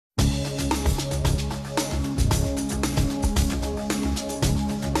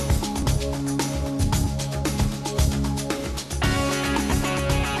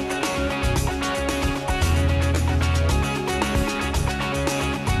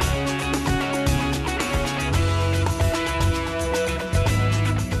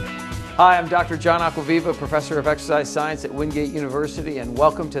Hi, I'm Dr. John Acquaviva, Professor of Exercise Science at Wingate University, and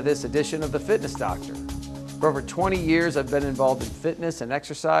welcome to this edition of The Fitness Doctor. For over 20 years, I've been involved in fitness and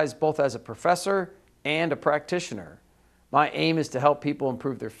exercise, both as a professor and a practitioner. My aim is to help people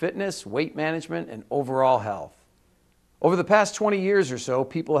improve their fitness, weight management, and overall health. Over the past 20 years or so,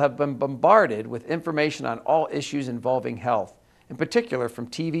 people have been bombarded with information on all issues involving health, in particular from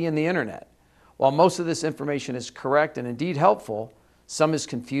TV and the internet. While most of this information is correct and indeed helpful, some is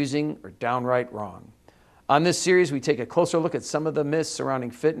confusing or downright wrong. On this series, we take a closer look at some of the myths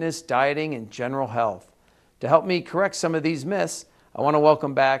surrounding fitness, dieting, and general health. To help me correct some of these myths, I want to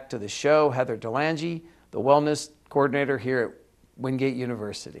welcome back to the show Heather DeLange, the Wellness Coordinator here at Wingate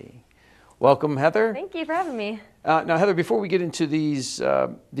University. Welcome, Heather. Thank you for having me. Now, Heather, before we get into these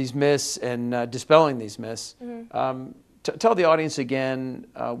myths and dispelling these myths, tell the audience again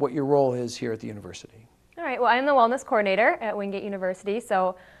what your role is here at the university. All right, well, I'm the Wellness Coordinator at Wingate University,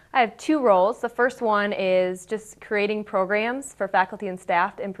 so I have two roles. The first one is just creating programs for faculty and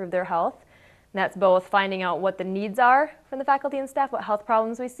staff to improve their health. And that's both finding out what the needs are from the faculty and staff, what health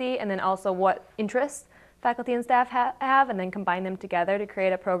problems we see, and then also what interests faculty and staff have, and then combine them together to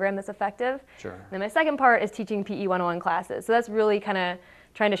create a program that's effective. Sure. And then my second part is teaching PE 101 classes. So that's really kind of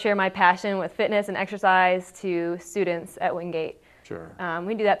trying to share my passion with fitness and exercise to students at Wingate. Sure.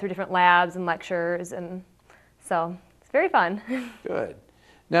 We do that through different labs and lectures, and so it's very fun. Good.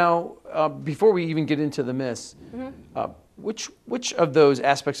 Now, before we even get into the myths, which of those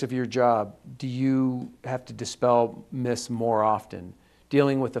aspects of your job do you have to dispel myths more often?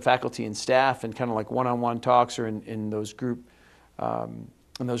 Dealing with the faculty and staff and kind of like one-on-one talks, or in those group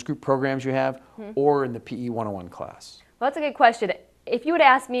programs you have, or in the PE 101 class? Well, that's a good question. If you would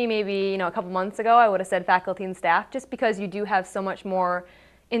ask me maybe a couple months ago, I would have said faculty and staff, just because you do have so much more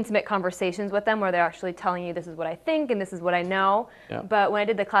intimate conversations with them where they're actually telling you this is what I think and this is what I know. Yeah. But when I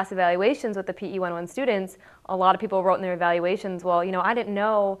did the class evaluations with the PE 101 students, a lot of people wrote in their evaluations, well, I didn't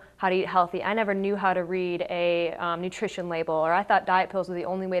know how to eat healthy. I never knew how to read a nutrition label, or I thought diet pills were the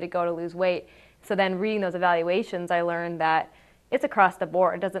only way to go to lose weight. So then reading those evaluations, I learned that it's across the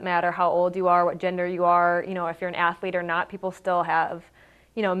board. It doesn't matter how old you are, what gender you are, if you're an athlete or not, people still have,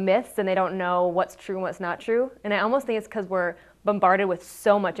 myths, and they don't know what's true and what's not true. And I almost think it's because we're bombarded with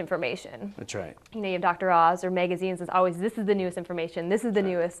so much information. That's right. You have Dr. Oz or magazines, it's always, this is the newest information, this is the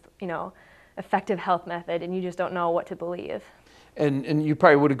newest, effective health method, and you just don't know what to believe. And you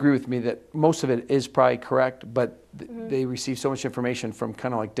probably would agree with me that most of it is probably correct, but they receive so much information from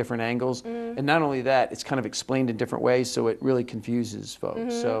kind of like different angles. And not only that, it's kind of explained in different ways, so it really confuses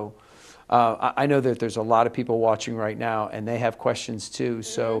folks. So I know that there's a lot of people watching right now, and they have questions too.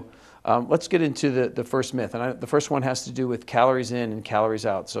 So let's get into the first myth. And the first one has to do with calories in and calories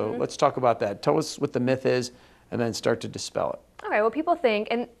out. So let's talk about that. Tell us what the myth is, and then start to dispel it. Okay, well, people think,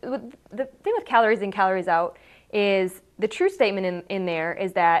 and the thing with calories in, calories out is the true statement in there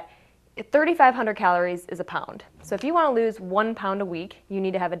is that 3,500 calories is a pound. So if you want to lose 1 pound a week, you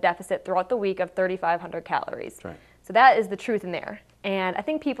need to have a deficit throughout the week of 3,500 calories. That's right. So that is the truth in there. And I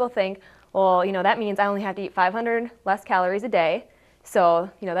think people think, well, that means I only have to eat 500 less calories a day. So,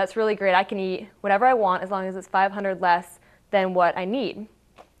 that's really great. I can eat whatever I want as long as it's 500 less than what I need.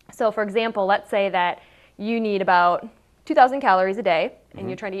 So for example, let's say that you need about 2,000 calories a day, and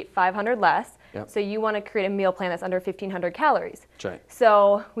you're trying to eat 500 less. Yep. So you want to create a meal plan that's under 1,500 calories. That's right.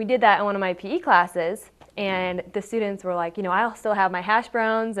 So we did that in one of my PE classes, and the students were like, I'll still have my hash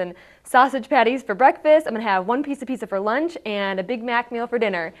browns and sausage patties for breakfast. I'm going to have one piece of pizza for lunch and a Big Mac meal for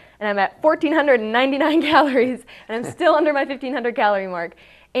dinner. And I'm at 1,499 calories, and I'm still under my 1,500 calorie mark.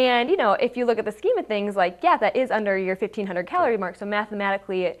 And, if you look at the scheme of things, that is under your 1,500 calorie mark, so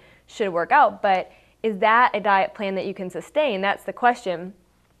mathematically it should work out. But is that a diet plan that you can sustain? That's the question.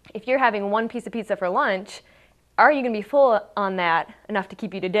 If you're having one piece of pizza for lunch, are you going to be full on that enough to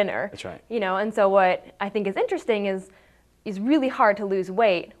keep you to dinner? That's right. And so what I think is interesting is really hard to lose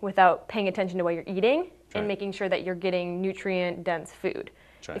weight without paying attention to what you're eating and making sure that you're getting nutrient-dense food.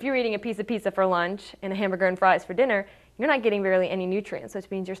 Right. If you're eating a piece of pizza for lunch and a hamburger and fries for dinner, you're not getting barely any nutrients,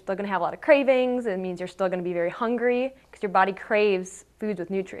 which means you're still going to have a lot of cravings. It means you're still going to be very hungry because your body craves foods with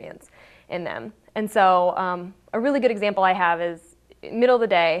nutrients in them. And so a really good example I have is middle of the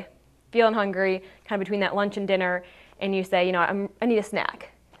day, feeling hungry, kind of between that lunch and dinner, and you say, I need a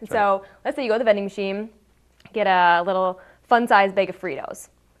snack. And so let's say you go to the vending machine, get a little fun-sized bag of Fritos,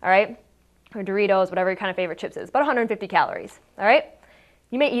 all right? Or Doritos, whatever your kind of favorite chips is, about 150 calories, all right?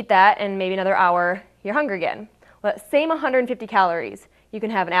 You may eat that, and maybe another hour, you're hungry again. Well, that same 150 calories, you can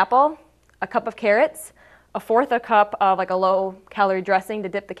have an apple, a cup of carrots, a fourth a cup of like a low-calorie dressing to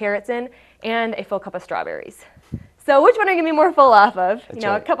dip the carrots in, and a full cup of strawberries. So which one are you gonna be more full off of? That's You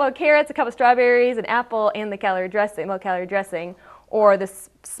know, right. a couple of carrots, a couple of strawberries, an apple, and the low calorie dressing, or this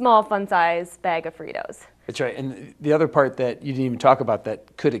small fun size bag of Fritos. That's right. And the other part that you didn't even talk about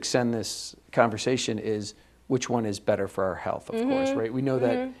that could extend this conversation is which one is better for our health, of course, right? We know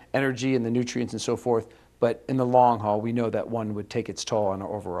that energy and the nutrients and so forth, but in the long haul, we know that one would take its toll on our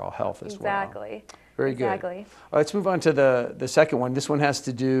overall health as well. Exactly. Very good. Exactly. All right, let's move on to the second one. This one has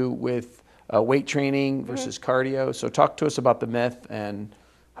to do with weight training versus cardio. So talk to us about the myth and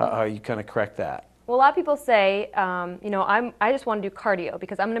how you kind of correct that. Well, a lot of people say, you know, I just want to do cardio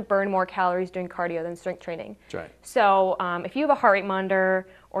because I'm going to burn more calories doing cardio than strength training. That's right. So if you have a heart rate monitor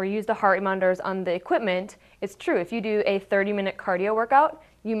or use the heart rate monitors on the equipment, it's true. If you do a 30-minute cardio workout,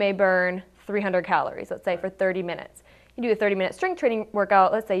 you may burn 300 calories, let's say, for 30 minutes. You do a 30-minute strength training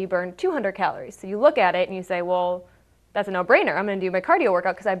workout, let's say you burn 200 calories. So you look at it and you say, well, that's a no-brainer. I'm going to do my cardio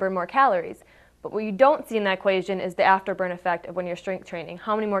workout because I burn more calories. But what you don't see in that equation is the afterburn effect of when you're strength training,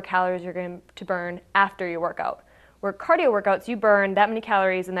 how many more calories you're going to burn after your workout. Where cardio workouts, you burn that many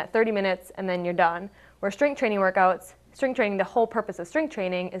calories in that 30 minutes and then you're done. Where strength training workouts, the whole purpose of strength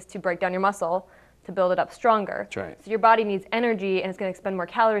training is to break down your muscle to build it up stronger. That's right. So your body needs energy and it's going to expend more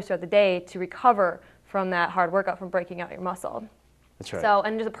calories throughout the day to recover from that hard workout, from breaking out your muscle. That's right. So,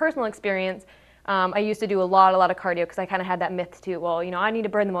 and just a personal experience, I used to do a lot of cardio because I kind of had that myth too. Well, you know, I need to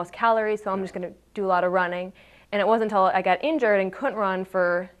burn the most calories, so I'm just going to do a lot of running. And it wasn't until I got injured and couldn't run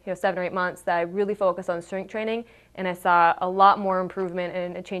for 7 or 8 months that I really focused on strength training, and I saw a lot more improvement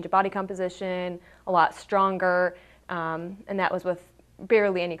in a change of body composition, a lot stronger, and that was with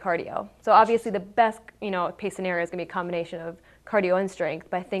barely any cardio. So obviously the best case scenario is going to be a combination of cardio and strength,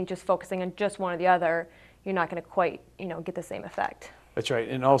 but I think just focusing on just one or the other, you're not going to quite get the same effect. That's right.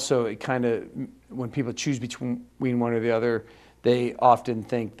 And also, it kind of, when people choose between one or the other, they often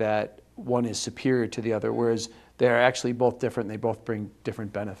think that one is superior to the other, whereas they're actually both different. They both bring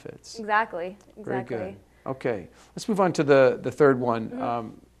different benefits. Exactly. Very good. Okay. Let's move on to the third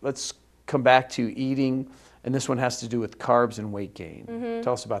one. Let's come back to eating, and this one has to do with carbs and weight gain.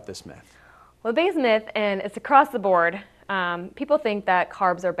 Tell us about this myth. Well, the biggest myth, and it's across the board, people think that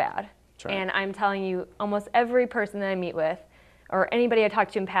carbs are bad. Right. And I'm telling you, almost every person that I meet with, or anybody I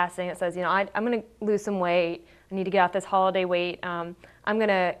talk to in passing that says, I'm going to lose some weight, I need to get off this holiday weight, I'm going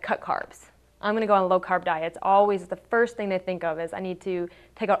to cut carbs. I'm going to go on a low-carb diet. It's always the first thing they think of is I need to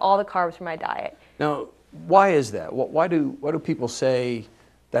take out all the carbs from my diet. Now, why is that? Why do people say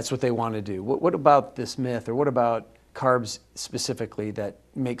that's what they want to do? What about this myth, or what about carbs specifically that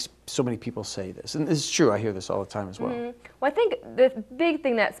makes so many people say this? And this is true. I hear this all the time as well. Well, I think the big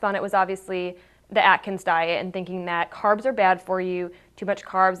thing that spun it was obviously the Atkins diet and thinking that carbs are bad for you. Too much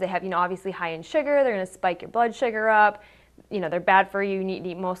carbs, they have, obviously high in sugar. They're going to spike your blood sugar up. They're bad for you. You need to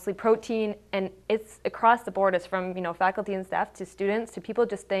eat mostly protein. And it's across the board. It's from, faculty and staff to students to people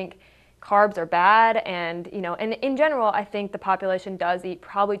just think carbs are bad. And, and in general, I think the population does eat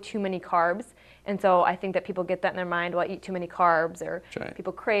probably too many carbs. And so I think that people get that in their mind, well, I eat too many carbs, or right.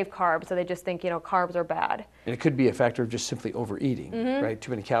 People crave carbs, so they just think, carbs are bad. And it could be a factor of just simply overeating, right? Too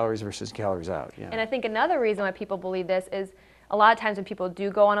many calories versus calories out. Yeah. And I think another reason why people believe this is a lot of times when people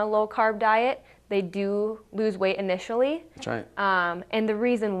do go on a low-carb diet, they do lose weight initially. That's right. And the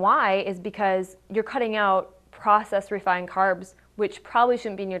reason why is because you're cutting out processed refined carbs, which probably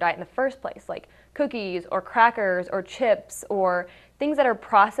shouldn't be in your diet in the first place, like cookies or crackers or chips or things that are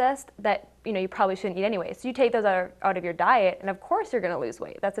processed that you probably shouldn't eat anyway. So you take those out of your diet, and of course you're going to lose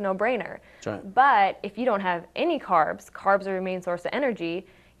weight. That's a no-brainer. That's right. But if you don't have any carbs, carbs are your main source of energy,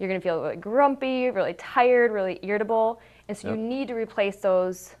 you're going to feel really grumpy, really tired, really irritable. And so you need to replace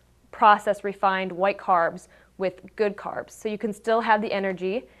those processed, refined white carbs with good carbs. So you can still have the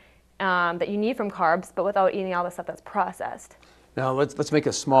energy that you need from carbs, but without eating all the stuff that's processed. Now let's make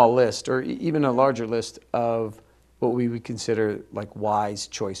a small list, or even a larger list, of what we would consider like wise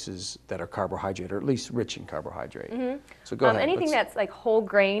choices that are carbohydrate, or at least rich in carbohydrate. So go ahead. Anything that's like whole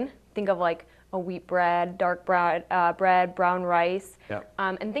grain, think of like a wheat bread, dark bread, brown rice,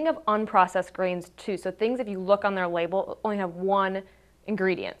 and think of unprocessed grains too. So things, if you look on their label, only have one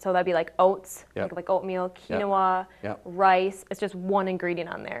ingredient. So that'd be like oats, think of like oatmeal, quinoa, rice. It's just one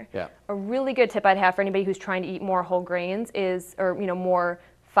ingredient on there. A really good tip I'd have for anybody who's trying to eat more whole grains is, or more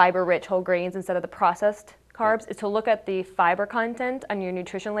fiber-rich whole grains instead of the processed carbs, is to look at the fiber content on your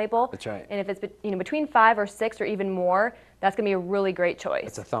nutrition label. That's right. And if it's between 5 or 6 or even more, that's going to be a really great choice.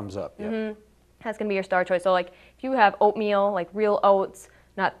 It's a thumbs up. That's going to be your star choice. So like if you have oatmeal, like real oats,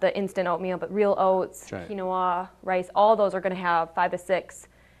 not the instant oatmeal, but real oats, quinoa, rice, all those are going to have 5 to 6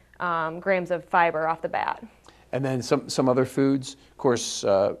 grams of fiber off the bat. And then some other foods, of course,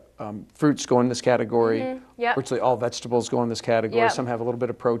 fruits go in this category. Yep. Virtually all vegetables go in this category. Yep. Some have a little bit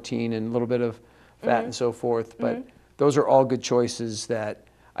of protein and a little bit of fat and so forth. But those are all good choices that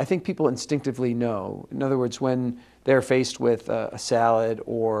I think people instinctively know. In other words, when they're faced with a salad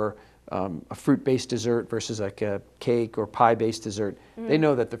or a fruit-based dessert versus like a cake or pie-based dessert, they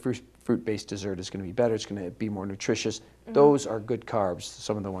know that the fruit-based dessert is going to be better. It's going to be more nutritious. Those are good carbs,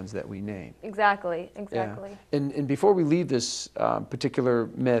 some of the ones that we name. Exactly. Yeah. And before we leave this particular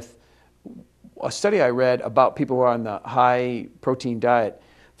myth, a study I read about people who are on the high protein diet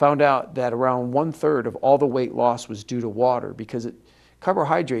found out that around 1/3 of all the weight loss was due to water, because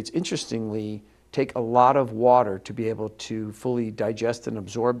carbohydrates, interestingly, take a lot of water to be able to fully digest and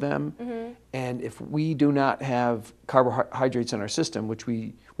absorb them. And if we do not have carbohydrates in our system,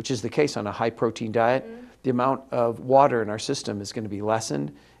 which is the case on a high protein diet, the amount of water in our system is going to be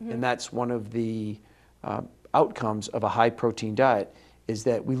lessened. And that's one of the outcomes of a high protein diet, is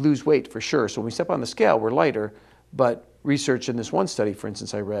that we lose weight for sure. So when we step on the scale, we're lighter, but research in this one study, for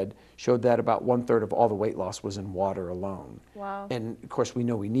instance, I read, showed that about 1/3 of all the weight loss was in water alone. Wow. And of course, we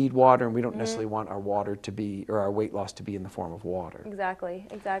know we need water, and we don't necessarily want our water to be, or our weight loss to be in the form of water. Exactly.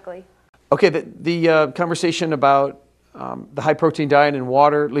 Okay, the conversation about the high protein diet and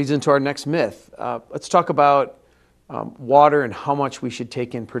water leads into our next myth. Let's talk about water and how much we should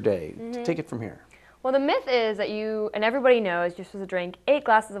take in per day. Take it from here. Well, the myth is that and everybody knows, you're supposed to drink 8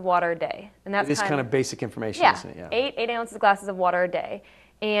 glasses of water a day. And that's kind of basic information, yeah, isn't it? Yeah, 8 ounces glasses of water a day.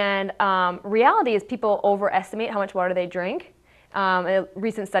 And reality is people overestimate how much water they drink. A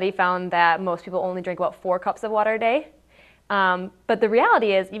recent study found that most people only drink about 4 cups of water a day. But the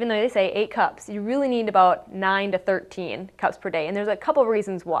reality is, even though they say 8 cups, you really need about 9 to 13 cups per day. And there's a couple of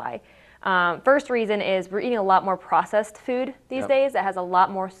reasons why. First reason is we're eating a lot more processed food these days that has a lot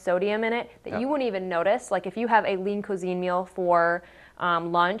more sodium in it that you wouldn't even notice. Like if you have a lean cuisine meal for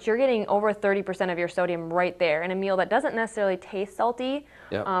lunch, you're getting over 30% of your sodium right there in a meal that doesn't necessarily taste salty.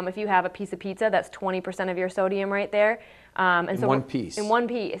 If you have a piece of pizza, that's 20% of your sodium right there. And so one piece. In one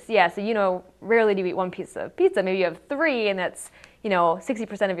piece, yeah. So, rarely do you eat one piece of pizza. Maybe you have 3, and that's,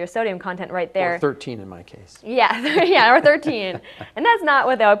 60% of your sodium content right there. Or 13 in my case. Yeah, yeah, or 13. And that's not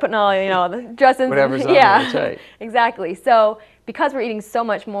without putting all, the dressings. Whatever's on there, that's right. Exactly. So because we're eating so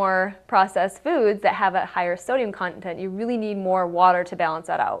much more processed foods that have a higher sodium content, you really need more water to balance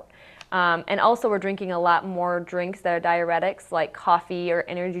that out. And also we're drinking a lot more drinks that are diuretics, like coffee or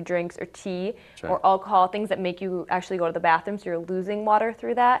energy drinks or tea or alcohol, things that make you actually go to the bathroom, so you're losing water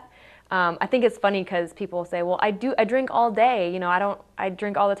through that. I think it's funny because people say, well, I drink all day, I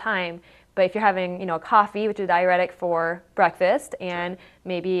drink all the time. But if you're having, coffee, which is a diuretic for breakfast, and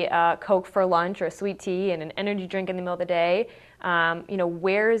maybe a Coke for lunch or a sweet tea and an energy drink in the middle of the day,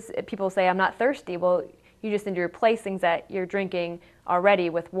 people say I'm not thirsty. Well, you just need to replace things that you're drinking already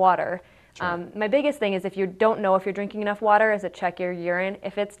with water. My biggest thing is if you don't know if you're drinking enough water is to check your urine.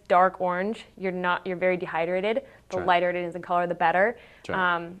 If it's dark orange, you're very dehydrated. The lighter it is in color, the better.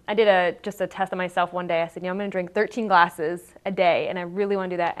 I did just a test on myself one day. I said, I'm going to drink 13 glasses a day, and I really want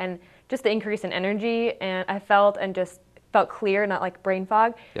to do that. And just the increase in energy, and I felt clear, not like brain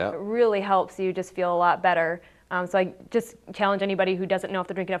fog. It really helps you just feel a lot better. So I just challenge anybody who doesn't know if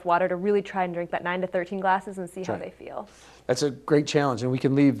they're drinking enough water to really try and drink that 9 to 13 glasses and see how they feel. That's a great challenge, and we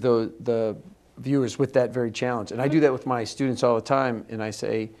can leave the viewers with that very challenge. And I do that with my students all the time, and I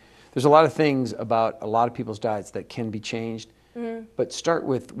say, there's a lot of things about a lot of people's diets that can be changed, but start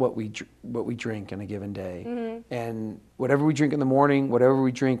with what we drink in a given day. And whatever we drink in the morning, whatever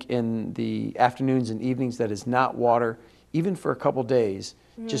we drink in the afternoons and evenings that is not water, even for a couple days,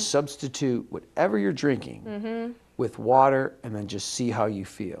 just substitute whatever you're drinking with water and then just see how you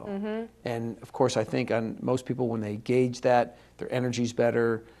feel. And of course, I think on most people, when they gauge that, their energy's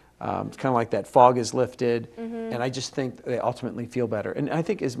better. It's kind of like that fog is lifted. And I just think they ultimately feel better. And I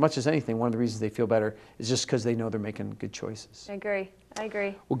think as much as anything, one of the reasons they feel better is just because they know they're making good choices. I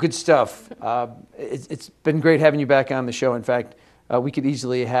agree. Well, good stuff. It's been great having you back on the show. In fact, we could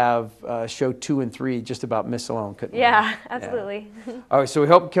easily have show 2 and 3 just about Miss alone, couldn't we? Yeah, absolutely. Yeah. All right, so we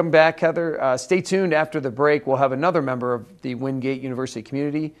hope you come back, Heather. Stay tuned after the break. We'll have another member of the Wingate University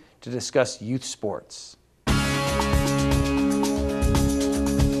community to discuss youth sports.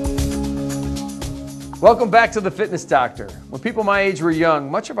 Welcome back to The Fitness Doctor. When people my age were young,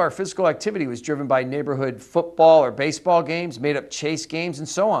 much of our physical activity was driven by neighborhood football or baseball games, made-up chase games, and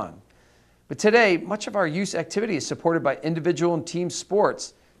so on. But today, much of our youth activity is supported by individual and team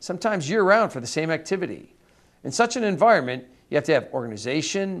sports, sometimes year-round for the same activity. In such an environment, you have to have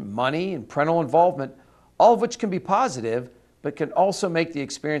organization, money, and parental involvement, all of which can be positive, but can also make the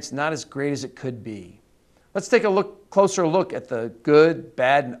experience not as great as it could be. Let's take a closer look at the good,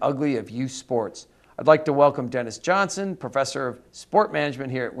 bad, and ugly of youth sports. I'd like to welcome Dennis Johnson, Professor of Sport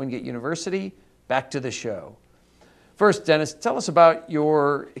Management here at Wingate University, back to the show. First, Dennis, tell us about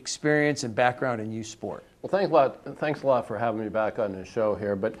your experience and background in youth sport. Well, thanks a lot for having me back on the show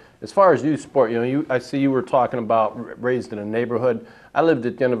here. But as far as youth sport, I see you were talking about raised in a neighborhood. I lived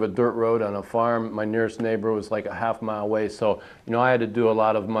at the end of a dirt road on a farm. My nearest neighbor was like a half-mile away, so I had to do a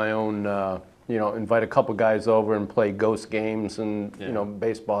lot of my own. Invite a couple guys over and play ghost games and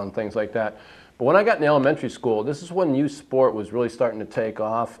baseball and things like that. But when I got in elementary school, this is when youth sport was really starting to take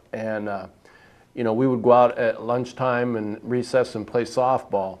off, and we would go out at lunchtime and recess and play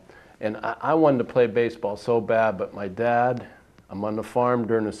softball. And I wanted to play baseball so bad, but my dad, I'm on the farm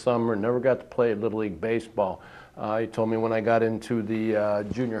during the summer, never got to play Little League baseball. He told me when I got into the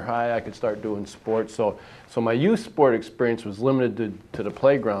junior high, I could start doing sports. So my youth sport experience was limited to the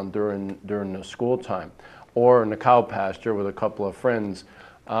playground during the school time, or in the cow pasture with a couple of friends.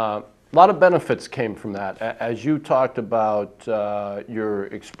 A lot of benefits came from that. As you talked about your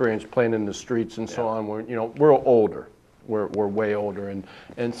experience playing in the streets and so on, we're older. We're way older,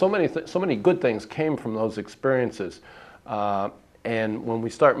 and so many good things came from those experiences. And when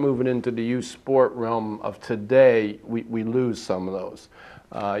we start moving into the youth sport realm of today, we lose some of those.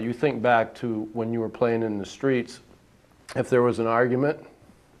 You think back to when you were playing in the streets. If there was an argument,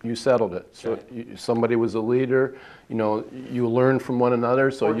 you settled it. So somebody was a leader. You learned from one another.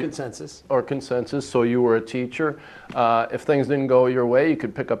 So consensus. Or consensus. So you were a teacher. If things didn't go your way, you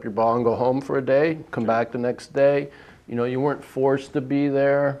could pick up your ball and go home for a day. Come back the next day. You weren't forced to be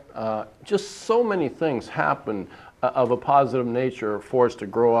there. Just so many things happen of a positive nature, forced to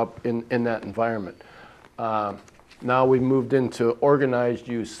grow up in that environment. Now we've moved into organized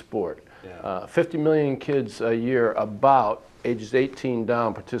youth sport. 50 million kids a year, about ages 18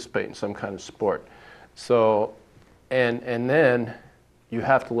 down, participate in some kind of sport. So, and then you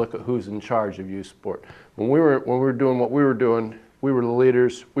have to look at who's in charge of youth sport. When we were doing what we were doing, we were the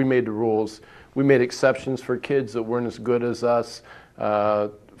leaders. We made the rules. We made exceptions for kids that weren't as good as us,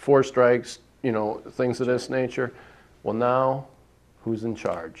 4 strikes, things of this nature. Well, now, who's in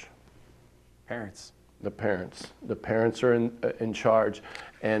charge? Parents. The parents. The parents are in charge.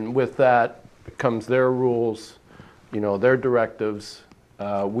 And with that comes their rules, their directives.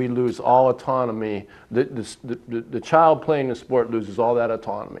 We lose all autonomy. The child playing the sport loses all that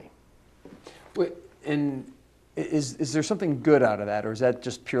autonomy. And is there something good out of that, or is that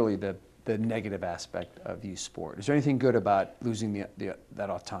just purely the negative aspect of youth sport? Is there anything good about losing that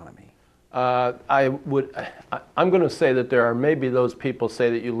autonomy? I'm going to say that there are maybe those people say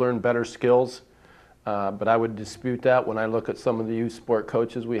that you learn better skills, but I would dispute that when I look at some of the youth sport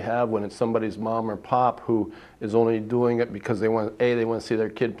coaches we have, when it's somebody's mom or pop who is only doing it because they want to see their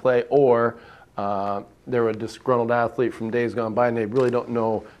kid play, or they're a disgruntled athlete from days gone by and they really don't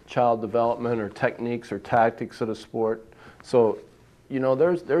know child development or techniques or tactics of the sport. So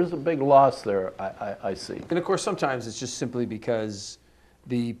there's a big loss there, I see. And of course, sometimes it's just simply because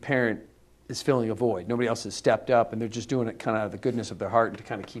the parent is filling a void. Nobody else has stepped up, and they're just doing it kind of out of the goodness of their heart and to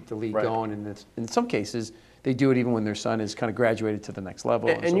kind of keep the league going. And in some cases, they do it even when their son is kind of graduated to the next level.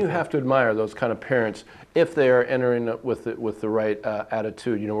 And you have to admire those kind of parents if they are entering with the right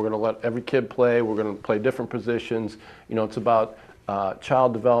attitude. We're going to let every kid play. We're going to play different positions. It's about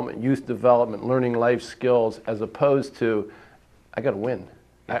child development, youth development, learning life skills, as opposed to, I got to win.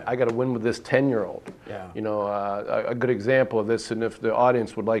 I got to win with this 10-year-old. A good example of this, and if the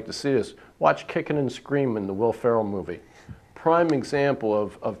audience would like to see this, watch Kickin' and Screamin', the Will Ferrell movie. Prime example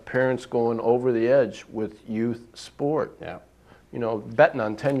of parents going over the edge with youth sport. Betting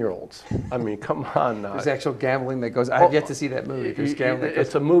on 10-year-olds. I mean, come on now. There's actual gambling that goes. I've yet to see that movie. There's gambling.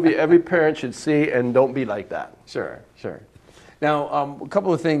 It's a movie every parent should see, and don't be like that. Sure. Now, a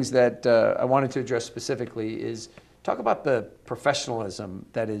couple of things that I wanted to address specifically is talk about the professionalism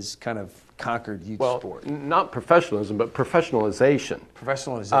that is kind of conquered youth sport. Not professionalism, but professionalization.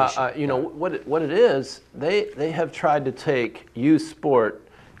 Professionalization. What it is, they have tried to take youth sport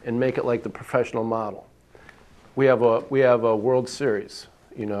and make it like the professional model. We have a World Series.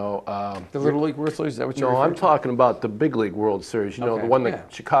 The Little League World Series, is that what you're referring to? No, I'm talking about the Big League World Series. The one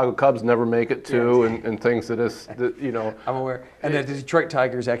that Chicago Cubs never make it to, and things of this. I'm aware, and that the Detroit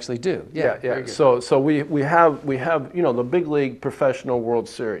Tigers actually do. Yeah. So we have the Big League Professional World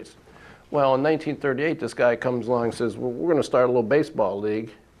Series. Well, in 1938, this guy comes along and says, "Well, we're going to start a little baseball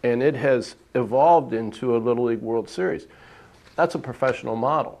league," and it has evolved into a Little League World Series. That's a professional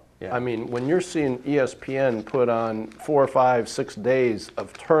model. I mean, when you're seeing ESPN put on 4, 5, 6 days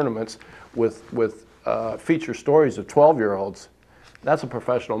of tournaments with feature stories of 12-year-olds, That's a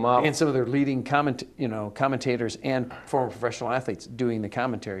professional model. And some of their leading commentators and former professional athletes doing the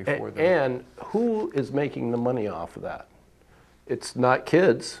commentary for them. And who is making the money off of that? It's not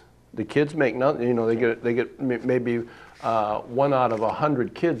kids. The kids make nothing. You know, they get maybe 1 out of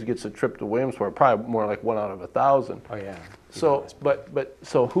 100 kids gets a trip to Williamsport. Probably more like 1 out of 1,000. Oh yeah. So,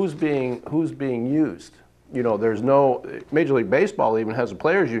 so who's being used? You know, there's no Major League Baseball even has a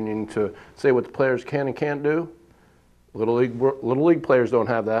players union to say what the players can and can't do. Little league players don't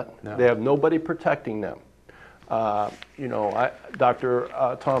have that. No. They have nobody protecting them. You know, Dr.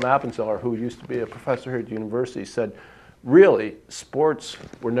 Tom Appenzeller, who used to be a professor here at the university, said, really, sports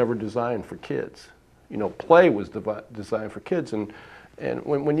were never designed for kids. You know, play was designed for kids. And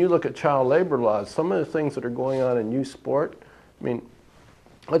when you look at child labor laws, some of the things that are going on in youth sport, I mean,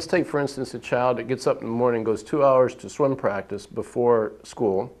 let's take, for instance, a child that gets up in the morning and goes 2 hours to swim practice before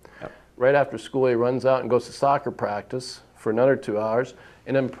school. Yep. Right after school, he runs out and goes to soccer practice for another 2 hours.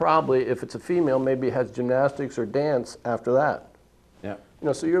 And then probably, if it's a female, maybe has gymnastics or dance after that. Yeah. You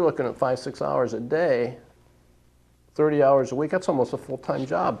know, so you're looking at 5-6 hours a day, 30 hours a week. That's almost a full-time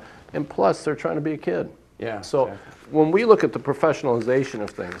job. And plus, they're trying to be a kid. Yeah. So exactly. When we look at the professionalization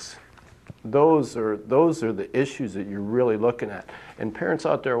of things, those are the issues that you're really looking at. And parents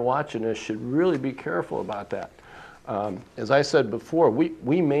out there watching this should really be careful about that. As I said before,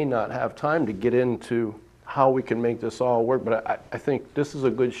 we may not have time to get into how we can make this all work, but I think this is a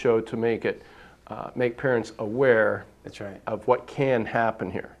good show to make parents aware. That's right. Of what can happen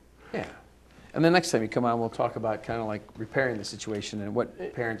here. Yeah. And the next time you come on, we'll talk about kind of like repairing the situation and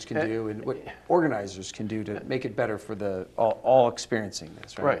what parents can do and what organizers can do to make it better for all experiencing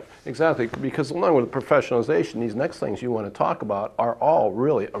this, right? Right, exactly. Because along with professionalization, these next things you want to talk about are all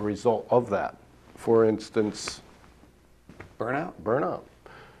really a result of that. For instance, burnout. Burnout.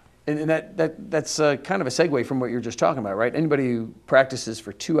 And that's kind of a segue from what you're just talking about, right? Anybody who practices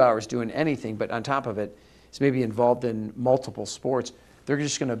for 2 hours doing anything, but on top of it is maybe involved in multiple sports, they're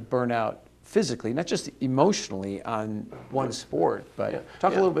just going to burn out physically, not just emotionally on one sport, but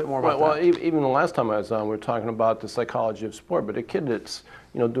talk a little bit more about that. Well, even the last time I was on, we were talking about the psychology of sport, but a kid that's,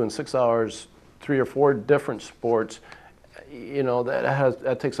 you know, doing 6 hours, 3 or 4 different sports, you know,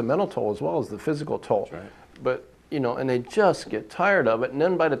 that takes a mental toll as well as the physical toll. That's right. But, you know, and they just get tired of it, and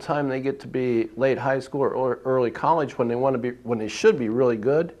then by the time they get to be late high school or early college, when they should be really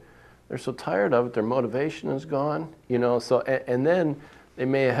good, they're so tired of it, their motivation is gone, you know, so, and then they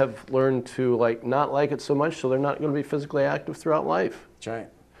may have learned to not like it so much, so they're not going to be physically active throughout life. That's right.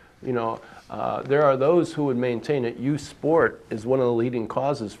 You know, there are those who would maintain that youth sport is one of the leading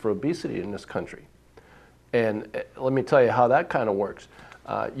causes for obesity in this country. And let me tell you how that kind of works.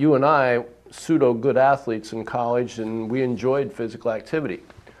 You and I, pseudo good athletes in college, and we enjoyed physical activity.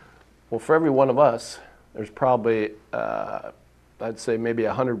 Well, for every one of us, there's probably, I'd say maybe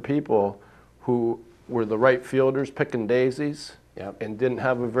 100 people who were the right fielders picking daisies. Yep. And didn't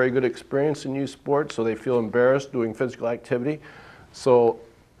have a very good experience in youth sports, so they feel embarrassed doing physical activity. So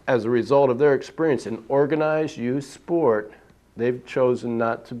as a result of their experience in organized youth sport, they've chosen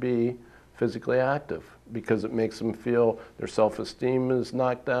not to be physically active because it makes them feel their self-esteem is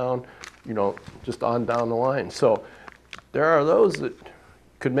knocked down, you know, just on down the line. So there are those that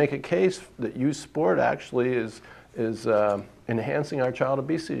could make a case that youth sport actually is enhancing our child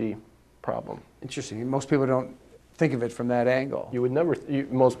obesity problem. Interesting. Most people don't think of it from that angle. You would never.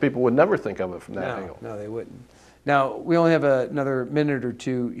 Most people would never think of it from that angle. No, they wouldn't. Now we only have another minute or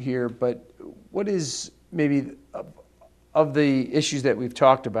two here, but what is maybe of the issues that we've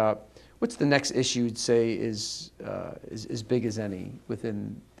talked about? What's the next issue you'd say is as big as any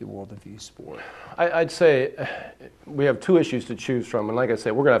within the world of youth sport? I'd say we have 2 issues to choose from, and like I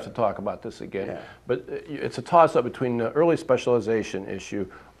say, we're going to have to talk about this again. Yeah. But it's a toss-up between the early specialization issue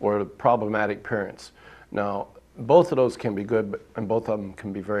or the problematic parents. Now, both of those can be good, and both of them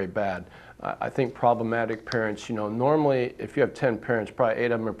can be very bad. I think problematic parents, you know, normally if you have 10 parents, probably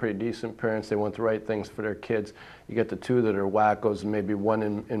 8 of them are pretty decent parents. They want the right things for their kids. You get the 2 that are wackos and maybe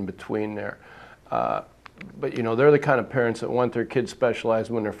 1 in between there. But, you know, they're the kind of parents that want their kids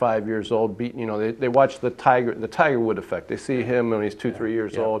specialized when they're 5 years old. You know, they watch the Tiger Wood effect. They see him when he's 2, 3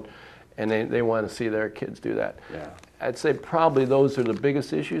 years old, and they want to see their kids do that. Yeah. I'd say probably those are the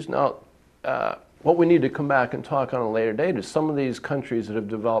biggest issues. Now, what we need to come back and talk on a later date is some of these countries that have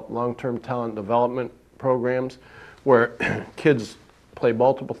developed long-term talent development programs where kids play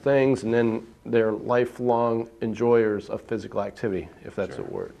multiple things and then they're lifelong enjoyers of physical activity, if that's a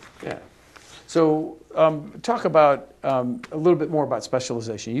word. Yeah. So talk about a little bit more about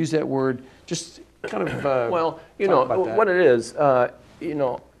specialization. Use that word, just kind of well, you know, what it is, you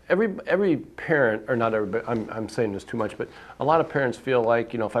know, every parent, or not everybody, I'm saying this too much, but a lot of parents feel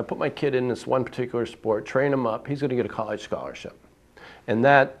like, if I put my kid in this one particular sport, train him up, he's going to get a college scholarship. And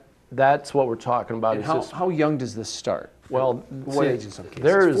that's what we're talking about. And how young does this start? Well, what age in some cases?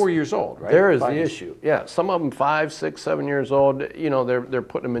 There's 4 years old, right? There is the issue. Yeah, some of them 5, 6, 7 years old. They're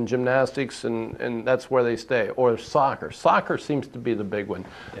putting them in gymnastics, and that's where they stay. Or soccer. Soccer seems to be the big one.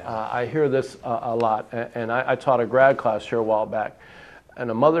 Yeah. I hear this a lot, and I taught a grad class here a while back,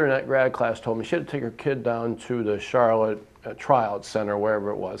 and a mother in that grad class told me she had to take her kid down to the Charlotte Tryout Center,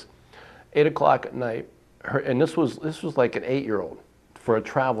 wherever it was, 8 o'clock at night. And this was like an 8-year-old for a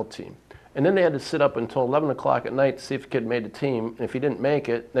travel team. And then they had to sit up until 11 o'clock at night to see if the kid made the team. And if he didn't make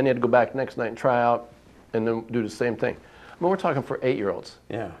it, then he had to go back next night and try out and then do the same thing. I mean, we're talking for 8-year-olds.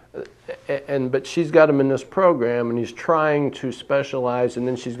 Yeah. But she's got him in this program, and he's trying to specialize, and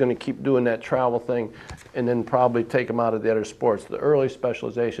then she's going to keep doing that travel thing and then probably take him out of the other sports, the early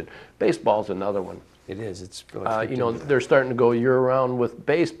specialization. Baseball's another one. It is. It's really they're starting to go year-round with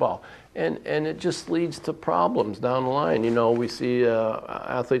baseball. And it just leads to problems down the line. We see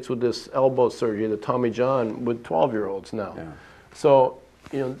athletes with this elbow surgery, the Tommy John, with 12-year-olds now. Yeah. So,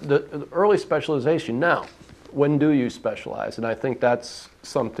 the early specialization. Now, when do you specialize? And I think that's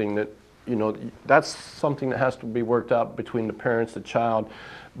something that, that has to be worked out between the parents, the child.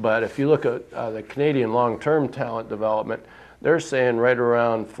 But if you look at the Canadian long-term talent development, they're saying right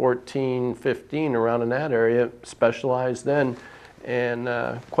around 14, 15, around in that area, specialize then. And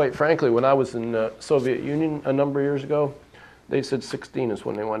quite frankly, when I was in the Soviet Union a number of years ago, they said 16 is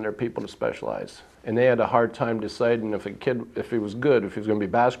when they wanted their people to specialize. And they had a hard time deciding if he was good, if he was going to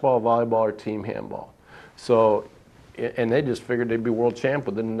be basketball, volleyball, or team handball. So, and they just figured they'd be world champ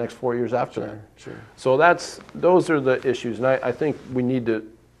within the next 4 years after that. Sure. So those are the issues. And I think we need to,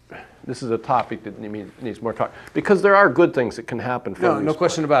 this is a topic that needs more talk. Because there are good things that can happen from No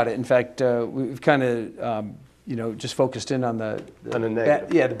question about it. In fact, we've kind of just focused in on the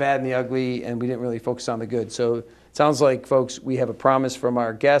negative. the bad and the ugly, and we didn't really focus on the good. So it sounds like, folks, we have a promise from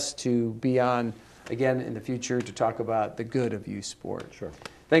our guests to be on again in the future to talk about the good of youth sport. Sure.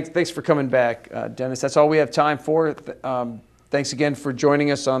 Thanks for coming back, Dennis. That's all we have time for. Thanks again for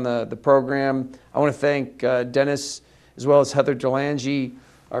joining us on the program. I want to thank Dennis as well as Heather Delange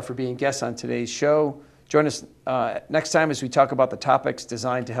for being guests on today's show. Join us next time as we talk about the topics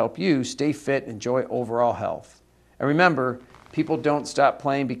designed to help you stay fit and enjoy overall health. And remember, people don't stop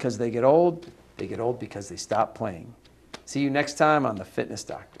playing because they get old. They get old because they stop playing. See you next time on The Fitness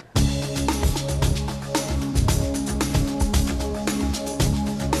Doctor.